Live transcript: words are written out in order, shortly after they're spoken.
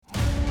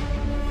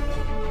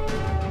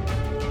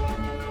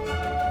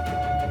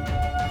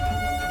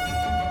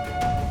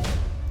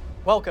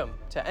Welcome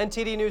to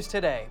NTD News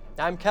Today.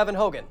 I'm Kevin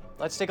Hogan.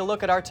 Let's take a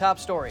look at our top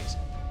stories.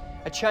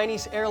 A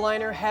Chinese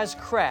airliner has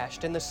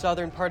crashed in the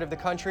southern part of the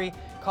country,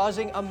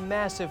 causing a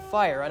massive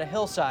fire on a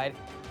hillside.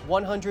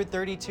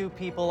 132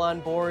 people on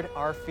board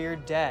are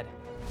feared dead.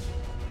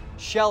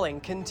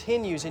 Shelling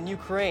continues in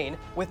Ukraine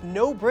with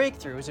no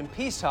breakthroughs in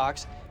peace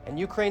talks, and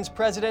Ukraine's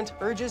president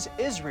urges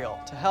Israel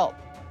to help.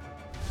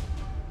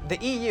 The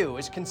EU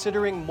is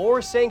considering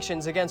more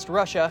sanctions against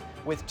Russia,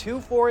 with 2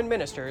 foreign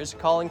ministers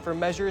calling for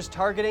measures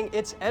targeting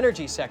its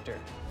energy sector.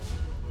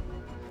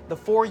 The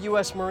 4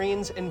 U.S.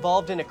 Marines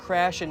involved in a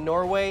crash in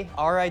Norway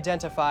are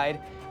identified.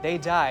 They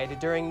died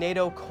during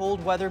NATO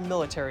cold weather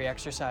military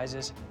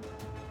exercises.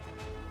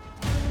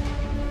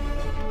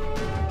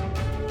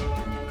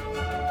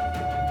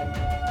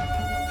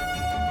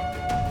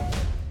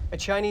 A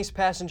Chinese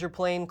passenger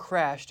plane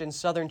crashed in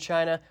southern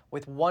China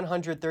with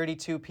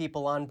 132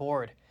 people on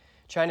board.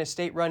 China's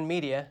state-run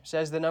media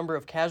says the number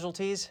of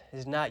casualties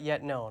is not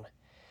yet known.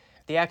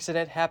 The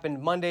accident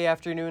happened Monday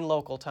afternoon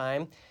local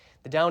time.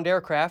 The downed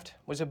aircraft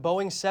was a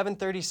Boeing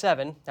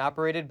 737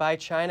 operated by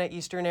China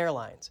Eastern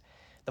Airlines.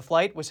 The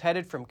flight was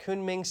headed from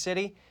Kunming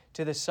City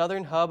to the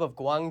southern hub of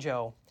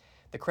Guangzhou.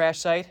 The crash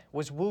site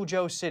was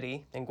Wuzhou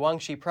City in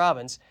Guangxi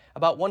Province,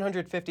 about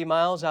 150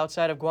 miles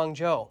outside of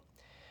Guangzhou.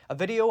 A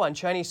video on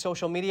Chinese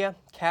social media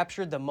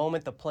captured the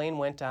moment the plane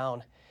went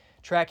down.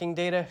 Tracking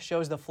data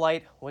shows the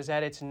flight was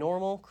at its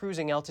normal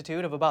cruising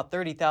altitude of about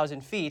 30,000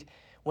 feet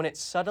when it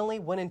suddenly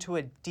went into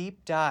a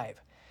deep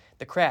dive.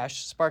 The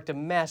crash sparked a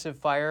massive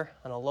fire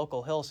on a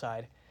local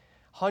hillside.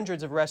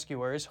 Hundreds of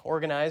rescuers,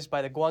 organized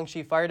by the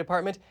Guangxi Fire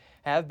Department,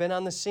 have been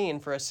on the scene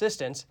for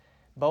assistance.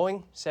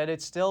 Boeing said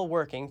it's still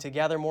working to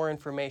gather more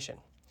information.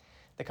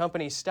 The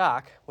company's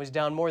stock was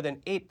down more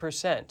than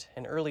 8%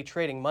 in early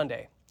trading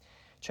Monday.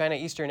 China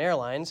Eastern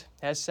Airlines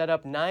has set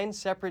up 9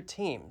 separate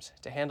teams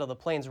to handle the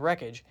plane's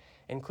wreckage,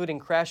 including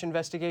crash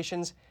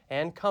investigations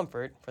and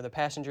comfort for the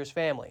passengers'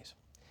 families.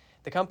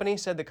 The company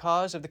said the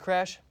cause of the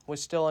crash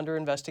was still under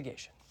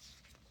investigation.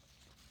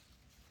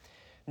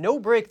 No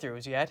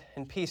breakthroughs yet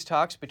in peace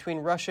talks between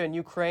Russia and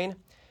Ukraine.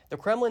 The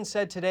Kremlin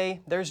said today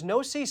there's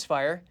no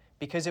ceasefire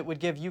because it would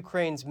give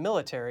Ukraine's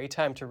military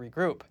time to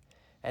regroup.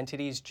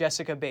 NTD's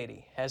Jessica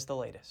Beatty has the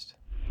latest.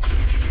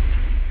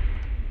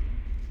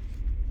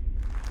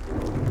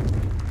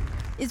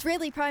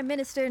 Israeli Prime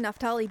Minister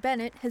Naftali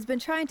Bennett has been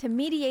trying to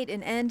mediate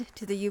an end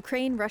to the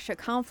Ukraine-Russia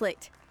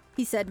conflict.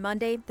 He said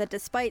Monday that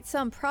despite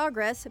some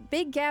progress,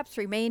 big gaps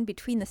remain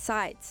between the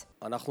sides.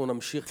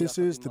 This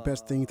is the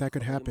best thing that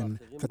could happen,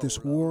 that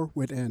this war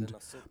would end.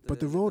 But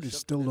the road is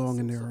still long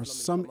and there are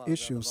some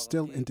issues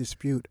still in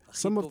dispute,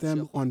 some of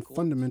them on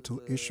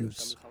fundamental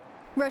issues.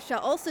 Russia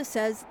also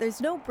says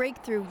there's no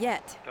breakthrough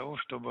yet.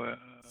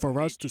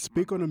 For us to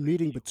speak on a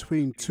meeting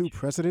between 2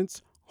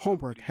 presidents,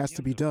 homework has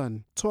to be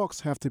done, talks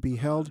have to be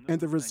held,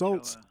 and the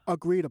results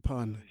agreed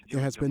upon.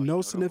 There has been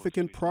no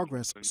significant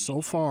progress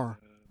so far.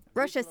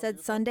 Russia said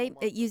Sunday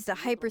it used a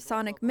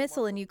hypersonic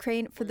missile in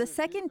Ukraine for the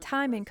second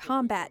time in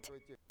combat.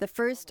 The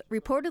first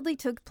reportedly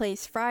took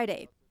place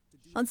Friday.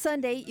 On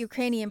Sunday,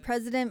 Ukrainian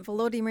President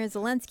Volodymyr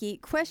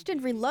Zelensky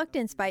questioned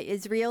reluctance by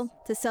Israel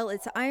to sell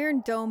its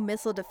Iron Dome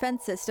missile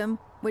defense system,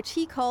 which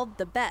he called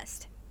the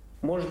best.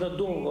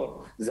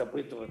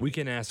 We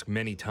can ask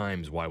many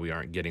times why we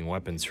aren't getting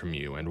weapons from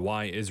you and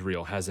why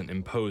Israel hasn't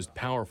imposed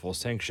powerful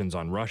sanctions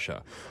on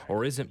Russia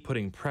or isn't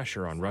putting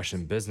pressure on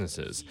Russian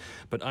businesses.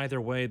 But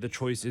either way, the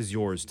choice is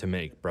yours to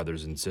make,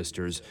 brothers and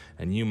sisters,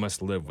 and you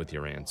must live with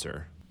your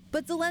answer.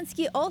 But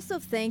Zelensky also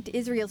thanked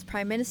Israel's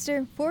prime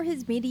minister for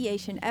his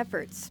mediation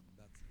efforts.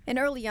 And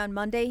early on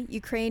Monday,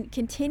 Ukraine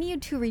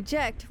continued to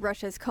reject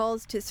Russia's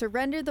calls to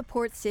surrender the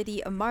port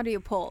city of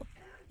Mariupol.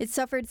 It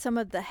suffered some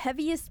of the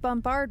heaviest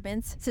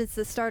bombardments since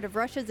the start of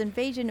Russia's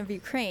invasion of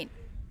Ukraine.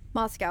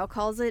 Moscow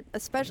calls it a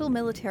special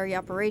military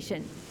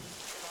operation.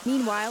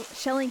 Meanwhile,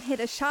 shelling hit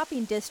a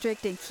shopping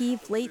district in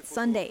Kyiv late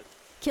Sunday,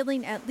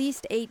 killing at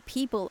least 8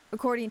 people,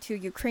 according to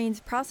Ukraine's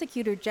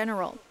prosecutor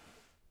general.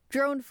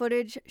 Drone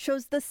footage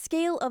shows the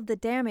scale of the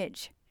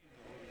damage.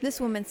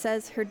 This woman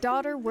says her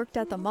daughter worked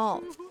at the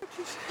mall.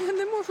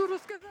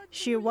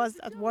 She was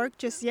at work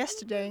just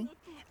yesterday,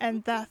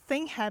 and that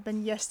thing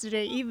happened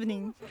yesterday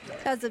evening.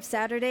 As of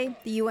Saturday,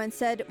 the UN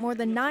said more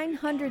than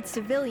 900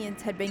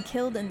 civilians had been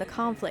killed in the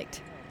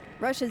conflict.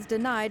 Russia's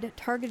denied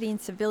targeting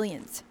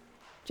civilians.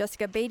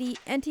 Jessica Beatty,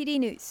 NTD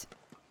News.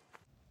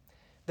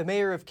 The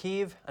mayor of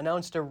Kyiv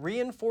announced a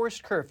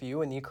reinforced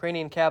curfew in the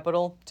Ukrainian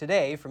capital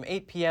today from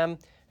 8 p.m.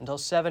 until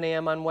 7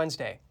 a.m. on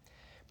Wednesday.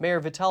 Mayor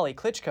Vitaly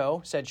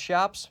Klitschko said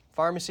shops,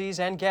 pharmacies,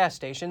 and gas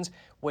stations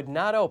would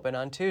not open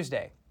on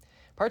Tuesday.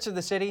 Parts of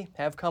the city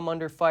have come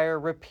under fire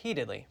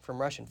repeatedly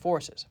from Russian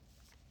forces.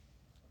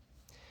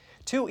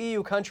 2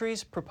 EU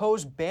countries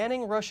propose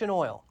banning Russian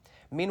oil.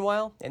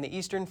 Meanwhile, in the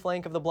eastern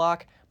flank of the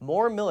bloc,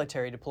 more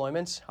military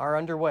deployments are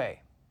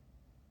underway.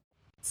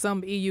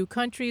 Some EU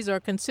countries are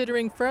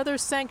considering further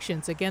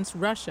sanctions against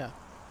Russia.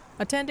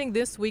 Attending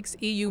this week's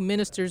EU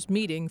ministers'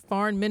 meeting,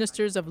 foreign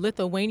ministers of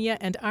Lithuania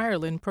and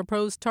Ireland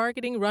proposed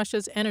targeting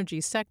Russia's energy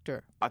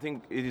sector. I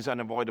think it is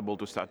unavoidable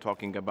to start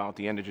talking about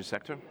the energy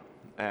sector,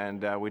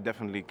 and we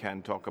definitely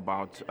can talk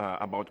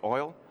about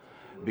oil,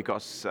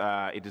 because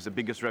it is the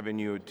biggest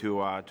revenue to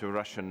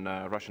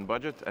Russian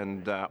budget,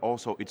 and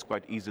also it's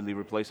quite easily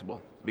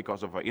replaceable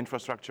because of our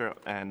infrastructure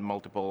and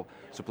multiple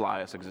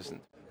suppliers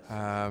existent.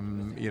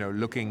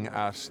 Looking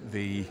at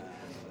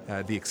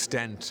the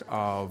extent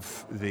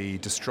of the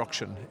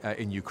destruction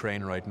in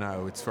Ukraine right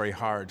now, it's very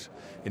hard,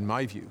 in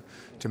my view,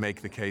 to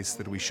make the case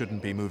that we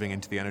shouldn't be moving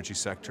into the energy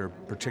sector,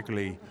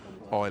 particularly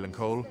oil and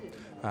coal,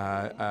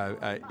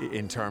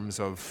 in terms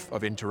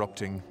of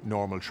interrupting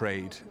normal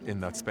trade in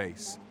that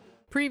space.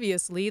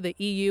 Previously, the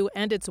EU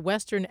and its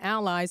Western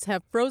allies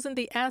have frozen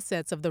the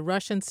assets of the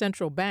Russian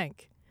central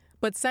bank.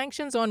 But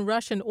sanctions on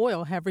Russian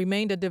oil have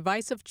remained a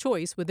divisive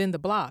choice within the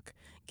bloc,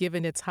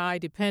 given its high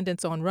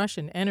dependence on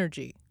Russian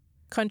energy.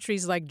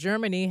 Countries like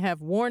Germany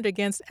have warned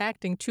against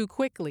acting too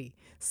quickly,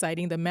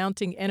 citing the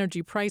mounting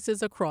energy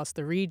prices across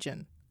the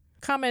region.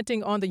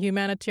 Commenting on the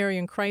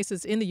humanitarian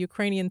crisis in the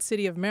Ukrainian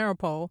city of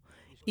Mariupol,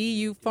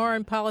 EU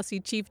Foreign Policy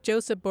Chief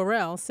Joseph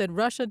Borrell said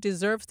Russia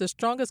deserves the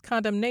strongest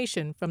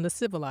condemnation from the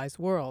civilized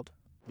world.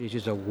 This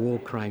is a war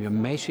crime, a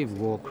massive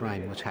war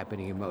crime, what's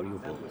happening in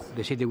Mariupol.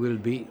 The city will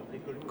be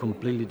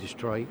completely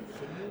destroyed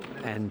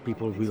and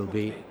people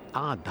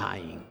are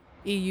dying.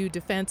 EU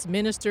defense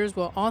ministers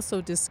will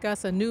also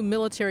discuss a new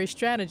military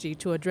strategy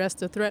to address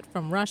the threat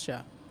from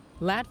Russia.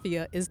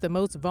 Latvia is the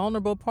most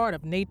vulnerable part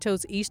of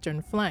NATO's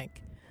eastern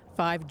flank.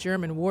 5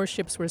 German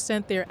warships were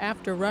sent there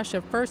after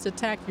Russia first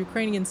attacked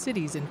Ukrainian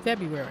cities in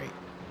February.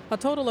 A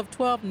total of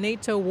 12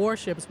 NATO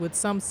warships with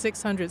some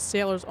 600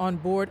 sailors on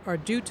board are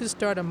due to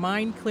start a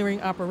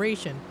mine-clearing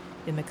operation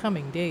in the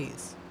coming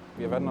days.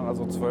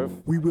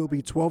 We will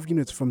be 12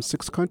 units from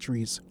 6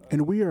 countries,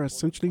 and we are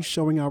essentially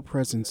showing our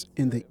presence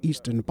in the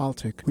Eastern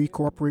Baltic. We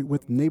cooperate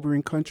with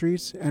neighboring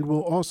countries and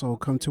will also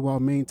come to our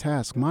main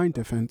task, mine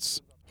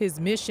defense. His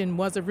mission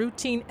was a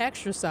routine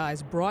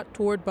exercise brought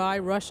toward by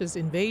Russia's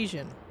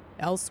invasion.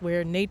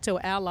 Elsewhere, NATO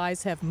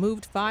allies have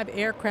moved 5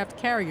 aircraft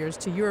carriers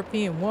to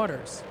European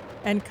waters.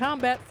 And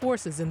combat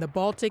forces in the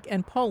Baltic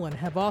and Poland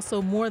have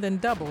also more than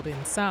doubled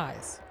in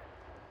size.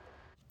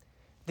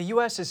 The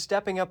U.S. is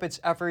stepping up its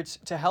efforts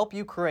to help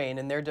Ukraine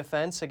in their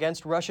defense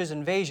against Russia's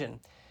invasion.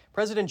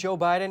 President Joe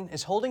Biden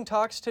is holding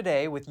talks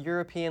today with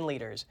European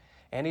leaders,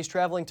 and he's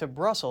traveling to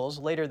Brussels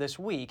later this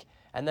week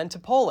and then to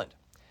Poland.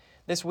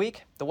 This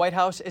week, the White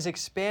House is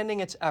expanding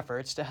its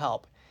efforts to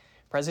help.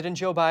 President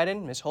Joe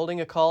Biden is holding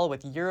a call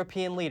with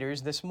European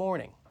leaders this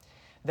morning.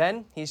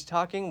 Then he's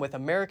talking with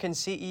American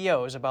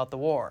CEOs about the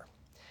war.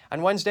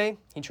 On Wednesday,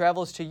 he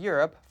travels to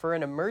Europe for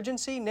an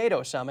emergency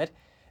NATO summit.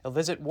 He'll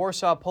visit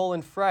Warsaw,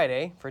 Poland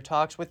Friday for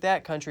talks with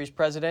that country's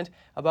president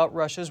about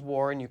Russia's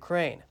war in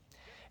Ukraine.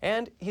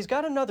 And he's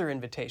got another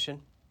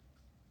invitation.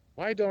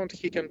 Why don't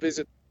he can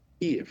visit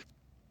Kyiv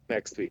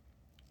next week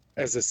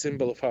as a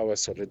symbol of our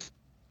solidarity?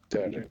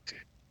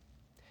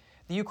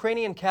 The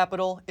Ukrainian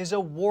capital is a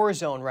war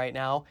zone right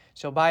now,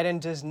 so Biden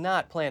does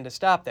not plan to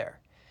stop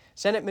there.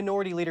 Senate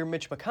Minority Leader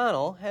Mitch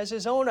McConnell has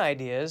his own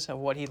ideas of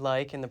what he'd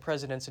like in the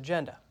president's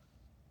agenda.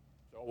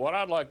 What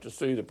I'd like to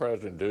see the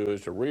president do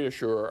is to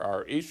reassure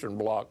our Eastern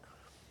Bloc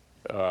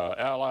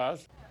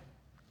allies.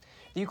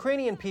 The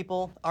Ukrainian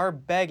people are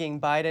begging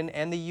Biden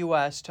and the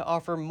U.S. to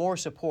offer more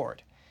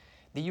support.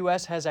 The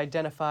U.S. has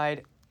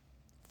identified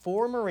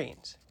 4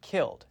 Marines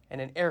killed in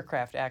an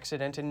aircraft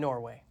accident in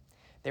Norway.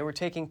 They were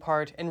taking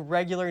part in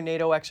regular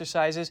NATO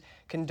exercises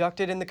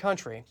conducted in the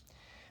country.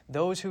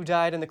 Those who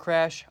died in the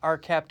crash are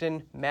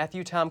Captain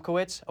Matthew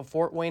Tomkowitz of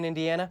Fort Wayne,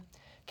 Indiana,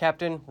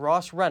 Captain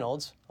Ross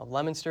Reynolds of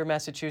Leominster,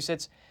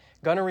 Massachusetts,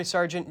 Gunnery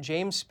Sergeant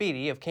James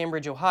Speedy of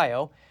Cambridge,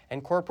 Ohio,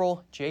 and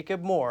Corporal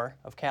Jacob Moore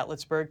of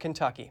Catlettsburg,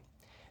 Kentucky.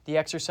 The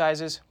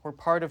exercises were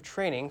part of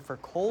training for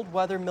cold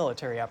weather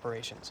military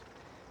operations.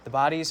 The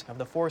bodies of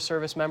the 4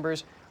 service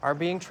members are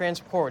being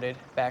transported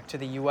back to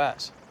the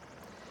U.S.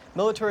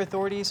 Military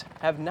authorities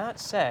have not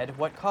said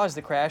what caused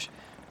the crash,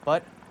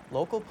 but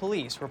local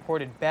police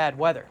reported bad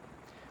weather.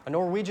 A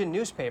Norwegian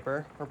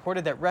newspaper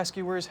reported that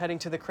rescuers heading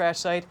to the crash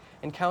site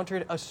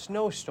encountered a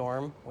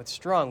snowstorm with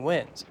strong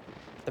winds.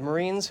 The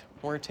Marines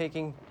were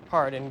taking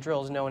part in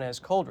drills known as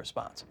cold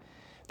response.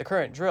 The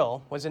current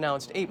drill was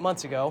announced 8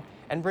 months ago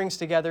and brings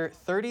together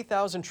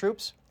 30,000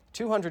 troops,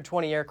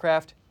 220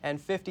 aircraft,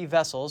 and 50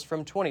 vessels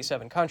from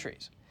 27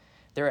 countries.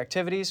 Their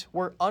activities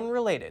were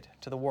unrelated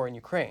to the war in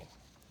Ukraine.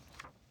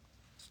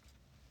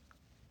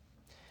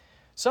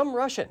 Some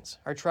Russians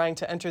are trying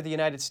to enter the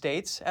United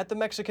States at the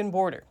Mexican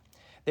border.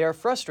 They are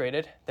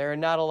frustrated they are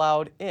not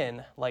allowed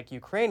in like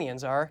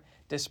Ukrainians are,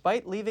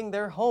 despite leaving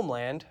their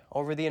homeland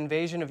over the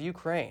invasion of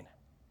Ukraine.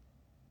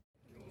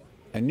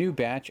 A new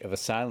batch of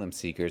asylum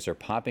seekers are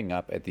popping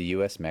up at the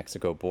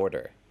U.S.-Mexico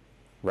border.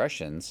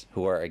 Russians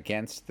who are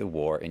against the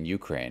war in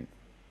Ukraine.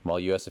 While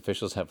U.S.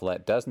 officials have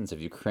let dozens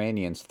of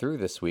Ukrainians through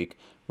this week,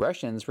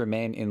 Russians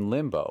remain in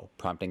limbo,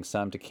 prompting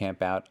some to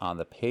camp out on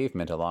the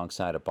pavement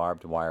alongside a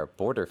barbed wire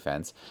border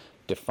fence,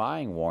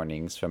 defying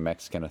warnings from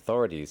Mexican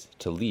authorities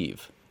to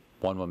leave.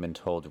 One woman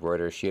told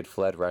Reuters she had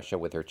fled Russia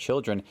with her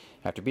children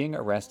after being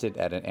arrested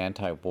at an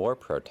anti-war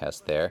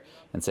protest there,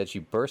 and said she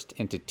burst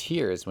into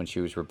tears when she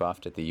was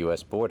rebuffed at the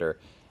U.S. border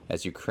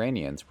as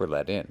Ukrainians were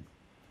let in.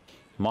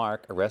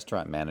 Mark, a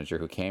restaurant manager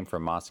who came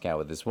from Moscow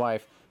with his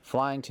wife,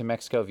 flying to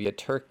Mexico via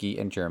Turkey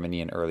and Germany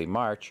in early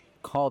March,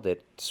 called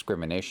it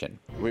discrimination.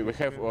 We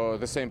have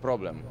the same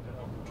problem.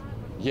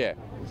 Yeah,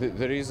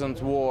 there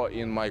isn't war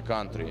in my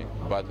country,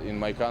 but in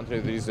my country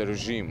there is a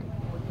regime,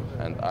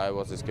 and I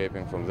was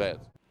escaping from that.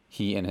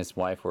 He and his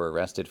wife were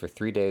arrested for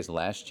 3 days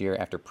last year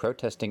after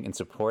protesting in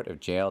support of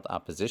jailed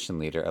opposition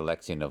leader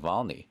Alexei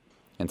Navalny,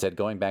 and said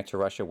going back to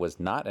Russia was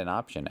not an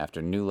option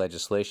after new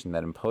legislation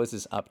that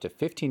imposes up to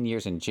 15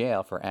 years in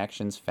jail for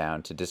actions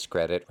found to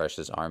discredit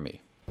Russia's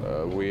army.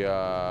 We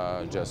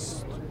are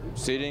just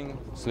sitting,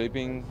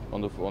 sleeping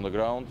on the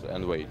ground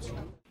and wait.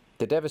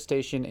 The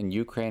devastation in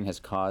Ukraine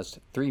has caused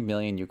 3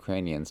 million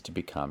Ukrainians to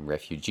become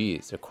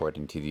refugees,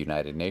 according to the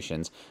United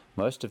Nations,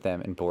 most of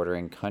them in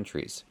bordering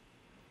countries.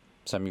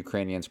 Some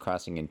Ukrainians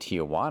crossing in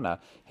Tijuana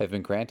have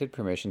been granted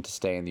permission to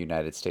stay in the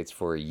United States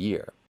for a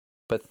year.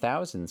 But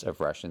thousands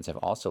of Russians have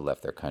also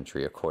left their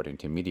country, according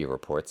to media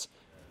reports.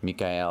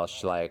 Mikhail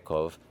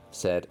Shlyakov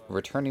said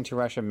returning to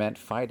Russia meant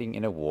fighting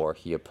in a war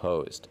he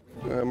opposed.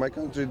 My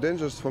country is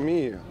dangerous for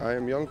me. I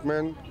am a young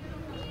man.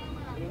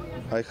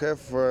 I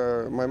have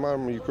my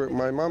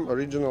mom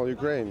original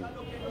Ukraine.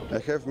 I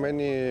have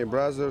many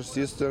brothers,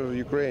 sisters,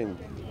 Ukraine.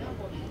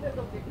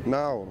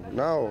 Now,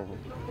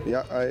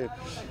 yeah,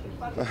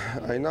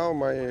 I know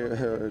my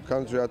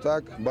country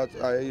attack, but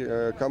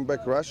I come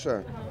back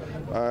Russia.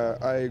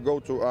 I go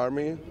to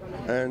army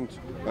and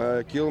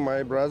kill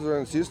my brother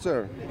and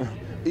sister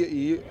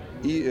if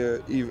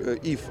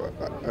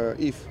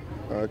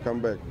come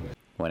back.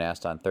 When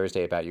asked on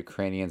Thursday about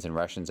Ukrainians and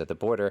Russians at the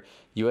border,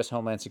 U.S.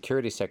 Homeland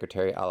Security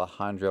Secretary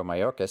Alejandro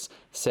Mayorkas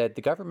said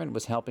the government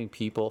was helping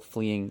people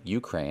fleeing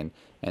Ukraine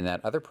and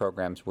that other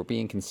programs were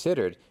being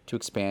considered to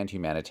expand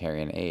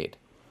humanitarian aid.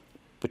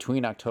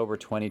 Between October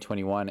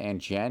 2021 and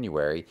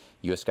January,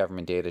 U.S.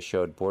 government data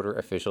showed border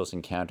officials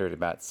encountered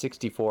about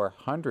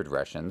 6,400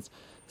 Russians,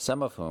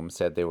 some of whom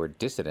said they were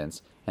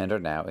dissidents and are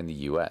now in the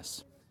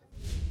U.S.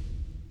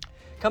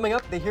 Coming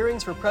up, the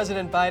hearings for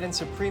President Biden's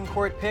Supreme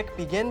Court pick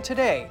begin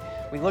today.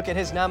 We look at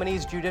his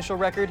nominee's judicial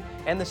record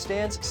and the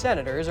stance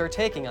senators are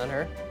taking on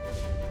her.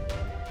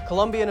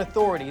 Colombian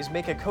authorities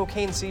make a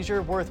cocaine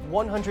seizure worth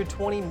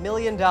 $120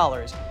 million.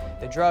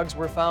 The drugs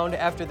were found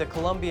after the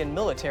Colombian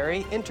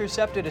military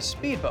intercepted a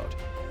speedboat.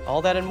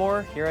 All that and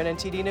more here on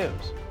NTD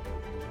News.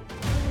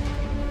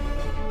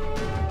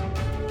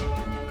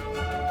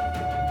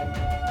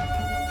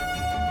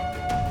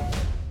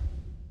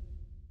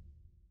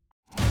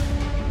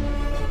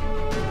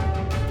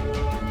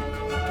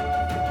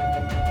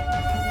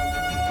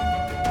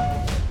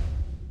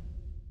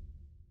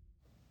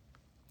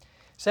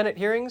 Senate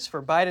hearings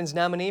for Biden's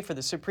nominee for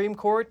the Supreme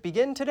Court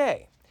begin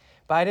today.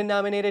 Biden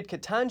nominated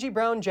Ketanji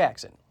Brown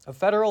Jackson, a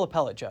federal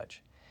appellate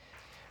judge.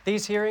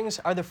 These hearings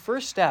are the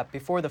first step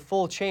before the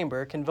full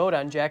chamber can vote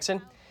on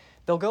Jackson.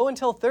 They'll go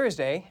until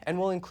Thursday and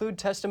will include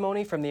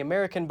testimony from the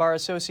American Bar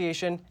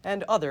Association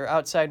and other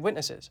outside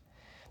witnesses.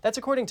 That's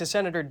according to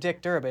Senator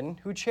Dick Durbin,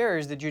 who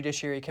chairs the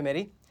Judiciary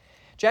Committee.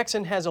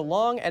 Jackson has a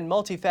long and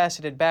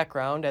multifaceted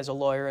background as a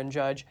lawyer and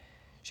judge.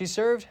 She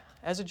served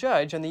as a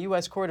judge on the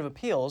U.S. Court of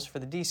Appeals for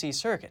the D.C.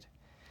 Circuit.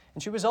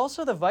 And she was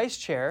also the vice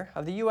chair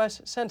of the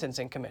U.S.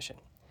 Sentencing Commission.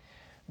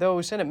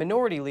 Though Senate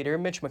Minority Leader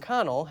Mitch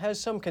McConnell has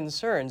some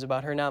concerns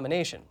about her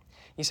nomination.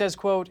 He says,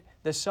 quote,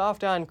 "The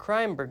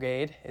soft-on-crime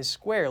brigade is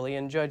squarely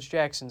in Judge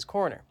Jackson's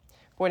corner,"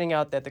 pointing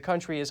out that the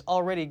country is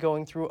already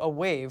going through a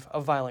wave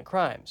of violent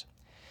crimes.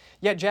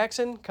 Yet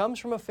Jackson comes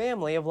from a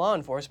family of law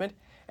enforcement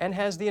and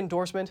has the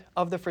endorsement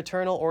of the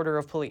Fraternal Order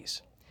of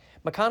Police.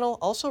 McConnell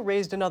also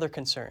raised another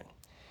concern.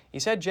 He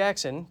said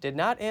Jackson did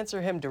not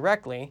answer him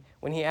directly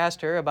when he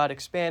asked her about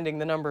expanding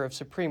the number of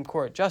Supreme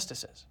Court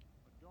justices.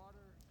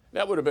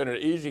 That would have been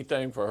an easy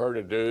thing for her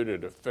to do to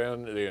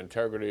defend the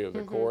integrity of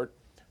the court.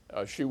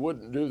 She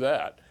wouldn't do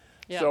that.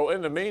 Yeah. So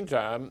in the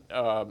meantime,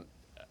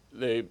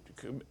 the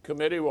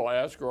committee will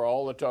ask her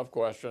all the tough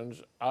questions.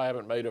 I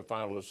haven't made a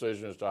final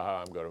decision as to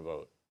how I'm going to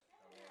vote.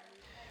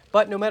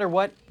 But no matter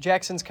what,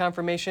 Jackson's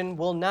confirmation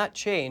will not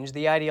change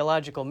the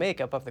ideological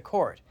makeup of the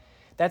court.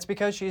 That's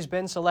because she's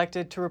been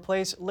selected to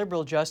replace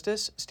liberal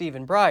Justice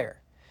Stephen Breyer.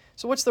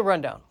 So what's the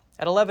rundown?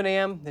 At 11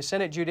 a.m., the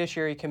Senate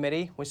Judiciary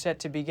Committee was set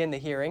to begin the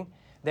hearing.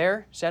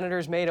 There,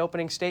 senators made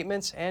opening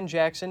statements and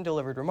Jackson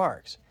delivered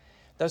remarks.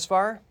 Thus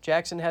far,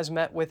 Jackson has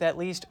met with at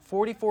least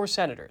 44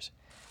 senators.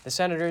 The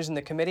senators in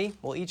the committee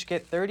will each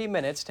get 30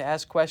 minutes to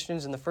ask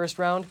questions in the first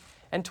round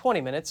and 20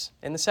 minutes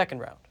in the second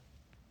round.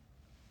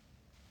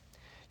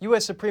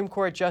 U.S. Supreme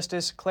Court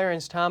Justice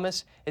Clarence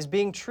Thomas is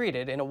being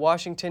treated in a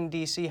Washington,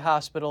 D.C.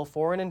 hospital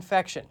for an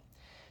infection.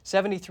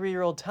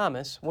 73-year-old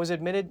Thomas was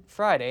admitted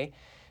Friday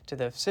to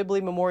the Sibley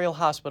Memorial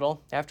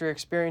Hospital after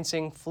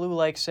experiencing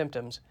flu-like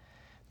symptoms.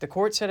 The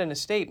court said in a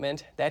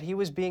statement that he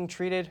was being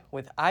treated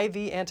with IV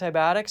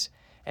antibiotics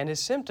and his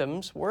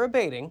symptoms were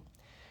abating.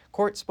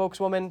 Court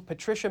spokeswoman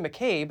Patricia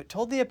McCabe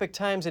told the Epoch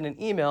Times in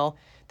an email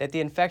that the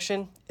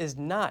infection is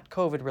not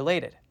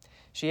COVID-related.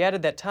 She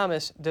added that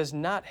Thomas does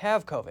not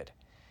have COVID.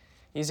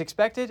 He's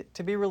expected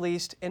to be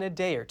released in a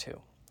day or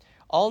two.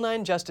 All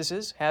 9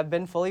 justices have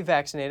been fully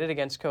vaccinated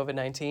against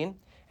COVID-19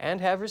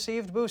 and have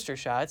received booster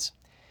shots.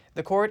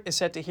 The court is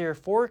set to hear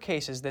 4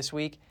 cases this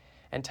week,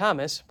 and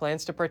Thomas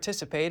plans to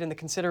participate in the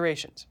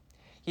considerations.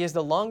 He is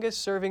the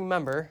longest-serving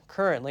member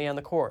currently on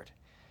the court.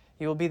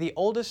 He will be the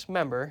oldest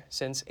member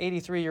since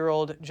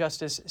 83-year-old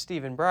Justice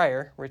Stephen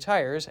Breyer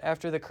retires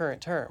after the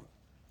current term.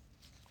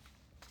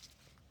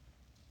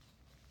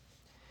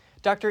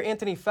 Dr.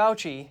 Anthony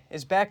Fauci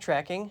is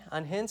backtracking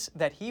on hints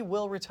that he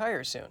will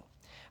retire soon.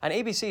 On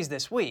ABC's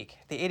This Week,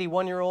 the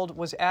 81-year-old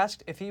was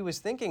asked if he was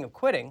thinking of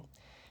quitting.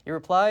 He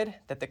replied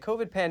that the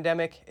COVID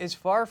pandemic is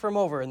far from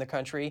over in the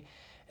country,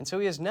 and so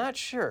he is not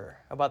sure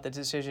about the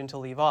decision to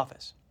leave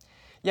office.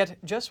 Yet,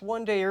 just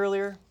one day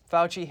earlier,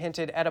 Fauci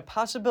hinted at a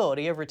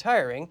possibility of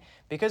retiring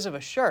because of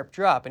a sharp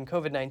drop in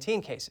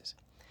COVID-19 cases.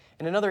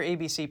 In another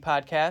ABC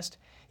podcast,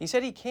 he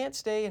said he can't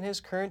stay in his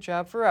current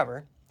job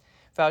forever.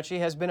 Fauci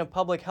has been a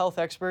public health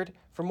expert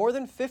for more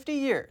than 50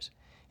 years.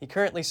 He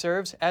currently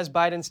serves as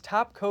Biden's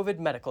top COVID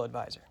medical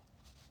advisor.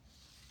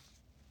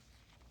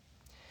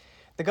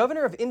 The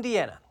governor of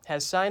Indiana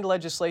has signed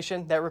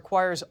legislation that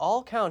requires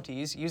all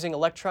counties using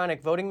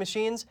electronic voting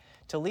machines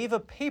to leave a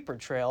paper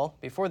trail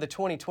before the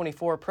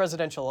 2024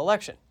 presidential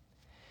election.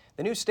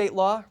 The new state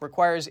law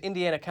requires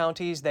Indiana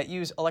counties that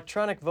use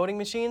electronic voting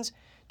machines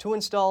to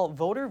install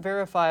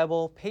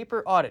voter-verifiable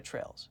paper audit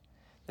trails.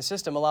 The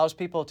system allows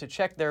people to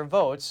check their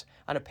votes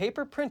on a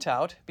paper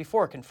printout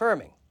before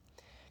confirming.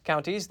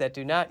 Counties that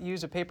do not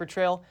use a paper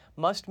trail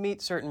must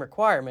meet certain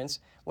requirements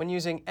when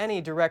using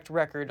any direct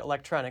record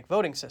electronic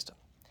voting system.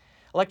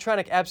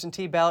 Electronic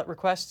absentee ballot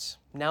requests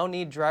now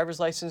need driver's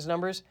license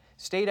numbers,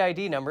 state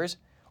ID numbers,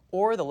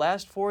 or the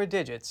last 4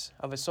 digits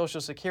of a Social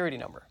Security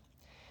number.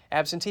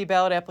 Absentee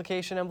ballot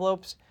application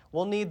envelopes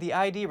will need the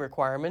ID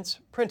requirements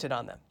printed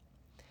on them.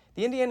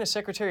 The Indiana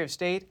Secretary of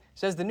State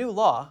says the new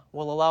law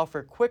will allow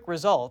for quick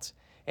results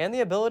and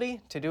the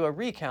ability to do a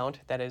recount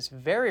that is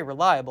very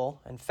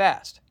reliable and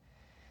fast.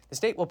 The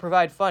state will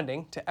provide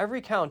funding to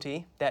every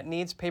county that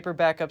needs paper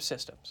backup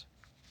systems.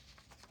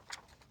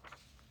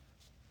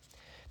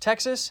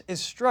 Texas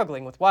is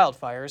struggling with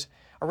wildfires.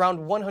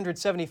 Around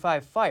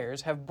 175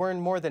 fires have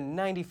burned more than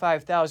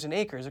 95,000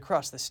 acres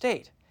across the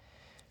state.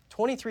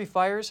 23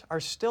 fires are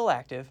still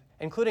active,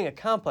 including a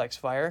complex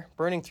fire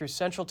burning through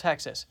central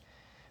Texas.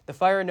 The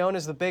fire known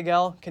as the Big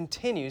L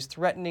continues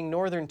threatening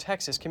northern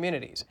Texas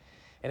communities.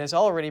 It has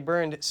already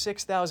burned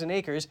 6,000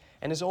 acres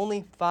and is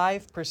only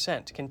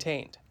 5%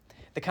 contained.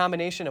 The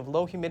combination of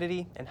low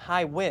humidity and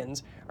high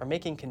winds are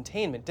making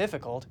containment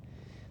difficult.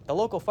 The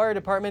local fire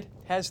department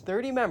has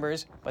 30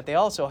 members, but they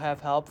also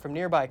have help from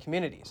nearby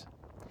communities.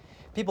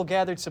 People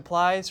gathered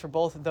supplies for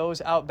both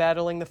those out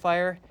battling the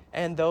fire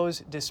and those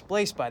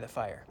displaced by the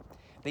fire.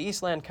 The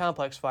Eastland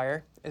Complex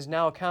fire is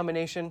now a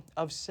combination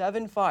of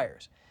 7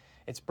 fires.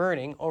 It's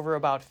burning over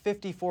about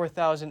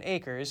 54,000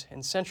 acres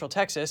in central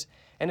Texas,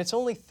 and it's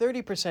only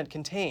 30%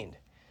 contained.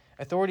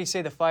 Authorities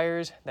say the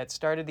fires that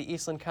started the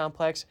Eastland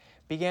Complex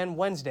began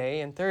Wednesday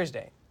and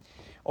Thursday.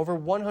 Over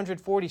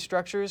 140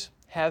 structures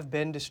have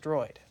been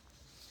destroyed.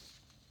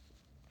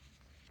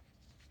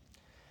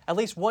 At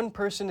least one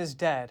person is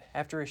dead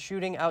after a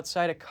shooting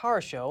outside a car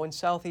show in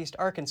southeast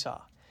Arkansas.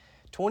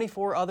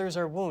 24 others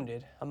are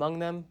wounded, among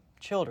them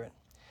children.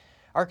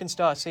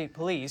 Arkansas State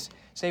Police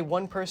say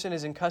one person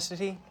is in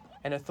custody,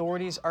 and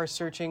authorities are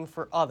searching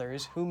for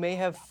others who may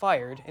have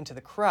fired into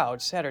the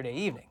crowd Saturday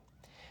evening.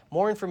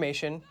 More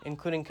information,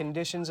 including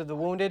conditions of the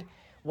wounded,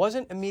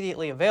 wasn't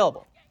immediately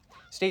available.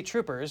 State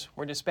troopers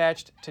were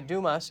dispatched to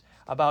Dumas,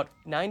 about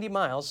 90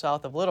 miles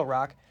south of Little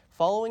Rock,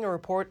 following a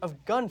report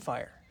of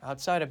gunfire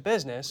outside a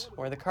business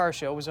where the car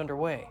show was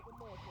underway.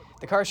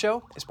 The car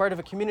show is part of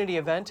a community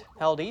event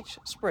held each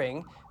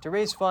spring to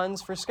raise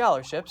funds for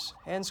scholarships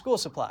and school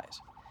supplies.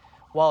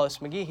 Wallace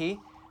McGehee,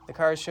 the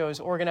car show's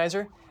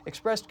organizer,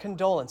 expressed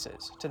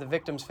condolences to the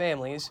victims'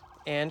 families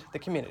and the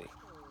community.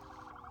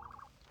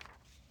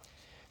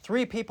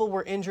 3 people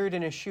were injured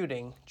in a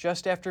shooting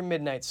just after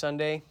midnight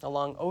Sunday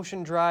along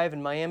Ocean Drive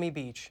in Miami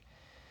Beach.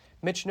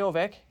 Mitch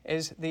Novak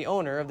is the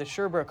owner of the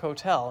Sherbrooke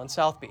Hotel in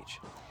South Beach.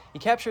 He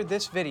captured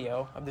this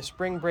video of the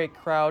spring break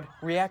crowd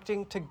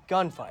reacting to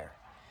gunfire.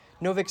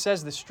 Novak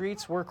says the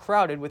streets were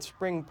crowded with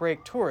spring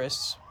break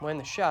tourists when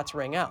the shots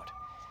rang out.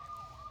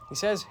 He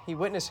says he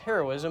witnessed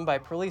heroism by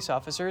police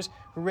officers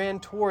who ran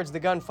towards the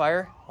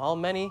gunfire while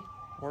many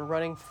were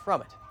running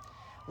from it.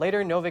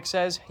 Later, Novak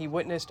says he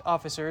witnessed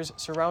officers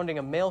surrounding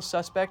a male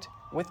suspect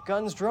with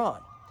guns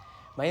drawn.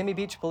 Miami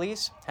Beach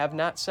police have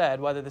not said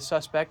whether the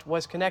suspect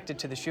was connected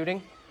to the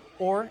shooting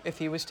or if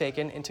he was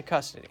taken into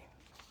custody.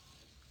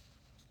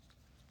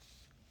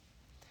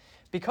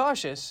 Be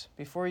cautious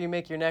before you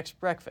make your next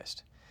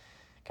breakfast.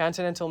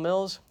 Continental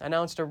Mills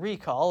announced a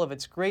recall of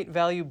its Great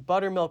Value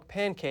buttermilk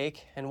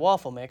pancake and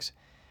waffle mix.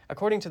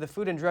 According to the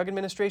Food and Drug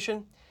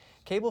Administration,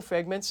 cable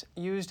fragments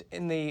used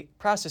in the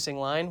processing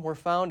line were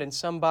found in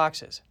some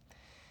boxes.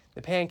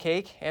 The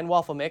pancake and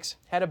waffle mix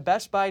had a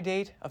Best By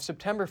date of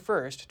September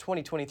 1st,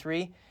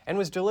 2023, and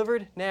was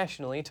delivered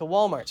nationally to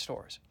Walmart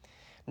stores.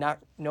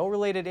 No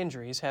related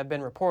injuries have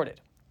been reported.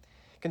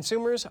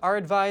 Consumers are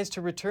advised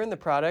to return the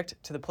product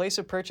to the place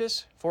of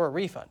purchase for a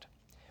refund.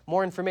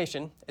 More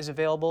information is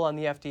available on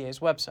the FDA's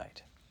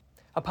website.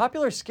 A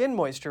popular skin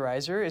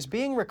moisturizer is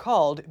being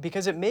recalled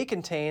because it may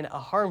contain a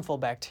harmful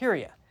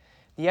bacteria.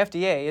 The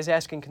FDA is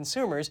asking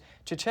consumers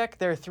to check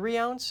their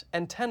 3-ounce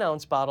and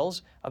 10-ounce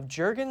bottles of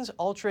Jergens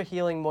Ultra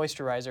Healing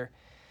Moisturizer.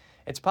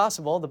 It's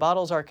possible the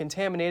bottles are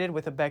contaminated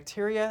with a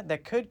bacteria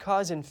that could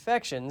cause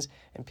infections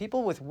in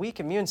people with weak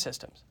immune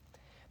systems.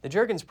 The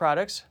Jergens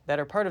products that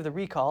are part of the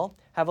recall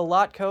have a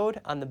lot code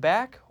on the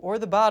back or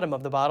the bottom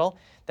of the bottle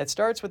that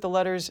starts with the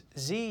letters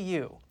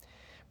ZU.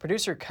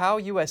 Producer Cow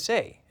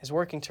USA is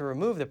working to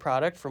remove the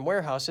product from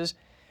warehouses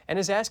and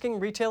is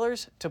asking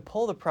retailers to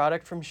pull the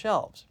product from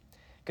shelves.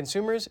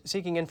 Consumers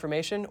seeking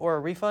information or a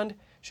refund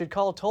should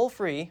call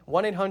toll-free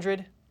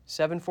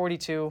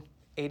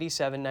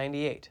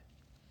 1-800-742-8798.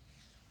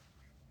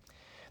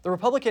 The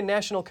Republican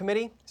National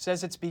Committee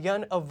says it's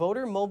begun a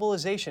voter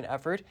mobilization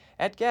effort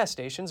at gas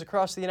stations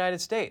across the United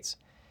States.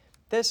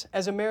 This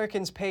as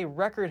Americans pay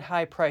record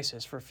high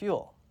prices for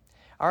fuel.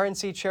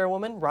 RNC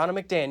Chairwoman Ronna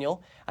McDaniel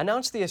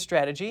announced the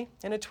strategy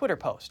in a Twitter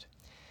post.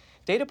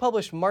 Data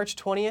published March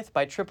 20th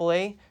by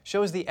AAA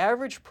shows the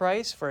average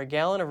price for a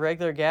gallon of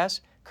regular gas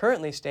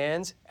currently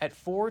stands at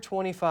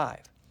 $4.25.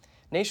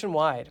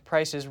 Nationwide,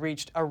 prices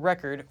reached a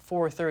record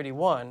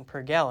 $4.31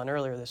 per gallon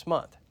earlier this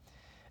month.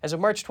 As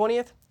of March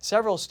 20th,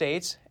 several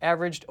states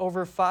averaged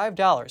over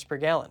 $5 per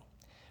gallon.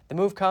 The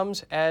move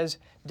comes as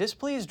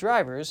displeased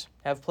drivers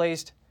have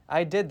placed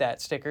 "I did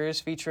that" stickers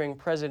featuring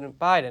President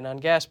Biden on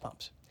gas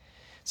pumps.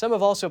 Some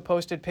have also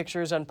posted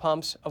pictures on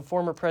pumps of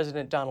former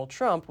President Donald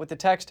Trump with the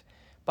text,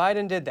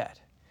 "Biden did that."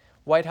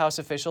 White House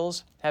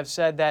officials have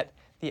said that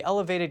the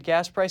elevated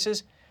gas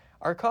prices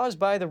are caused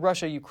by the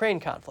Russia-Ukraine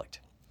conflict.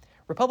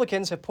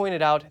 Republicans have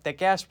pointed out that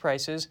gas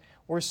prices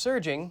were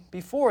surging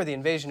before the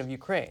invasion of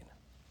Ukraine.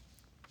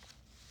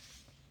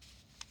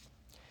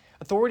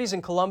 Authorities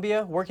in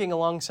Colombia, working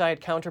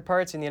alongside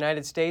counterparts in the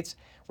United States,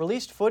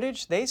 released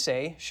footage they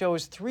say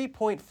shows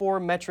 3.4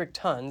 metric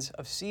tons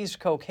of seized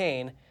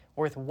cocaine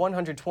worth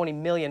 $120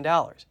 million.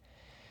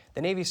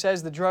 The Navy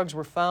says the drugs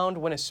were found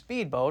when a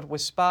speedboat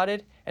was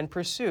spotted and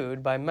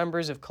pursued by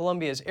members of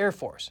Colombia's Air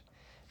Force.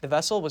 The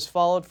vessel was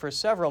followed for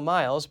several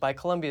miles by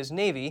Colombia's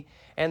Navy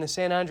and the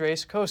San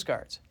Andres Coast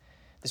Guards.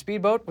 The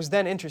speedboat was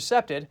then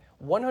intercepted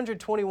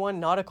 121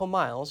 nautical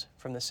miles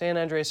from the San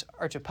Andres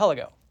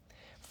archipelago.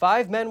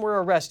 5 men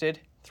were arrested,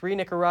 3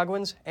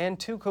 Nicaraguans and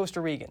 2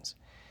 Costa Ricans.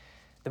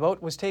 The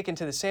boat was taken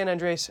to the San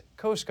Andres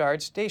Coast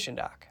Guard station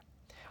dock.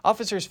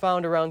 Officers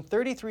found around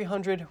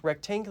 3,300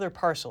 rectangular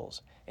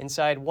parcels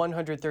inside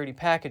 130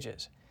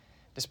 packages.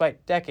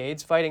 Despite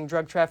decades fighting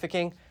drug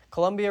trafficking,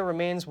 Colombia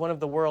remains one of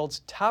the world's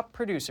top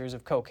producers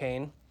of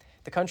cocaine.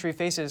 The country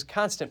faces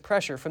constant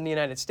pressure from the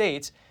United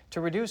States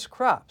to reduce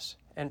crops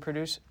and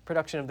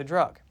production of the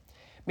drug.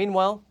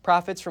 Meanwhile,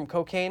 profits from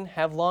cocaine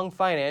have long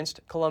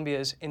financed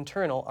Colombia's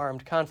internal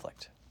armed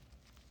conflict.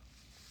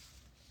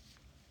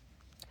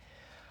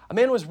 A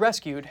man was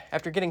rescued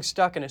after getting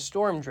stuck in a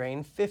storm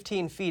drain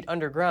 15 feet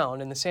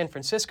underground in the San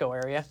Francisco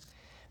area.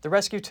 The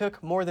rescue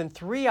took more than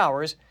 3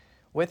 hours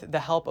with the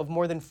help of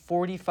more than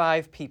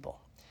 45 people.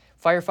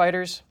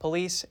 Firefighters,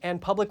 police,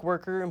 and public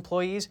worker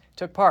employees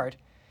took part.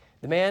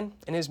 The man,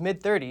 in his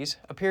mid-30s,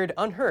 appeared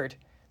unhurt,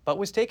 but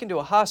was taken to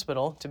a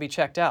hospital to be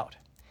checked out.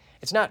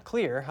 It's not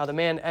clear how the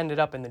man ended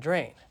up in the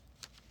drain.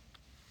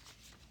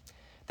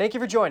 Thank you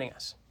for joining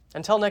us.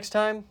 Until next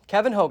time,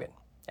 Kevin Hogan,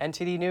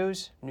 NTD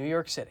News, New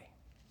York City.